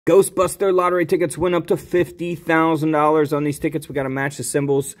Ghostbuster lottery tickets went up to $50,000 on these tickets. We got to match the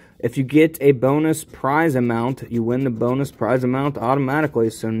symbols. If you get a bonus prize amount, you win the bonus prize amount automatically.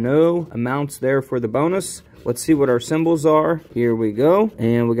 So no amounts there for the bonus. Let's see what our symbols are. Here we go.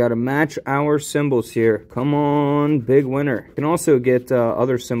 And we got to match our symbols here. Come on, big winner. You can also get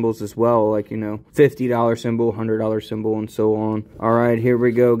other symbols as well, like, you know, $50 symbol, $100 symbol, and so on. All right, here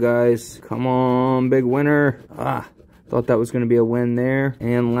we go, guys. Come on, big winner. Thought that was going to be a win there.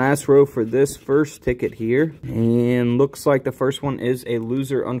 And last row for this first ticket here. And looks like the first one is a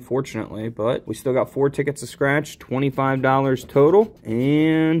loser, unfortunately. But we still got 4 tickets to scratch, $25 total.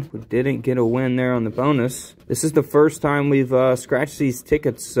 And we didn't get a win there on the bonus. This is the first time we've scratched these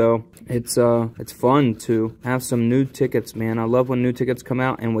tickets, so it's fun to have some new tickets, man. I love when new tickets come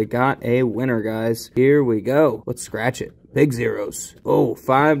out, and we got a winner, guys. Here we go. Let's scratch it. Big zeros. Oh,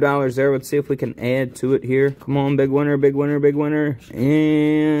 $5 there. Let's see if we can add to it here. Come on, big winner, big winner, big winner.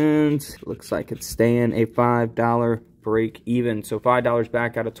 And looks like it's staying a $5 break even. So $5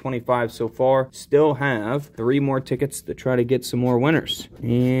 back out of 25 so far. Still have 3 more tickets to try to get some more winners.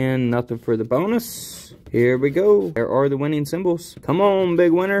 And nothing for the bonus. Here we go. There are the winning symbols. Come on,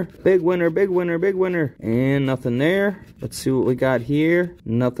 big winner. Big winner, big winner, big winner. And nothing there. Let's see what we got here.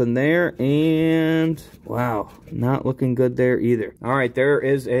 Nothing there. And wow, not looking good there either. All right, there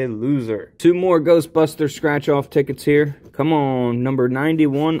is a loser. 2 more Ghostbuster scratch-off tickets here. Come on, number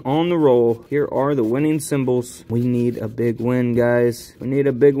 91 on the roll. Here are the winning symbols. We need a big win, guys. We need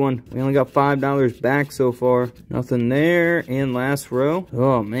a big one. We only got $5 back so far. Nothing there. And last row.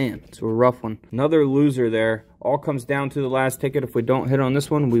 Oh, man, it's a rough one. Another loser there. All comes down to the last ticket. If we don't hit on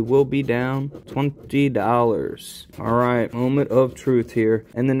this one, we will be down $20. All right, moment of truth here.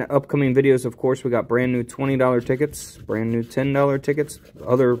 And then the upcoming videos, of course, we got brand new $20 tickets, brand new $10 tickets,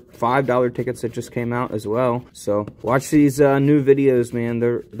 other $5 tickets that just came out as well. So watch these new videos, man.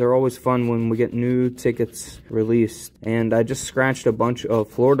 They're always fun when we get new tickets released. And I just scratched a bunch of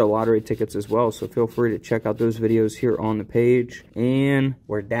Florida lottery tickets as well. So feel free to check out those videos here on the page. And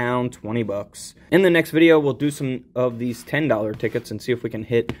we're down 20 bucks. In the next video, we'll do some of these $10 tickets and see if we can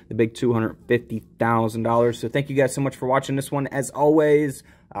hit the big $250,000. So thank you guys so much for watching this one. As always,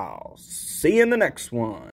 I'll see you in the next one.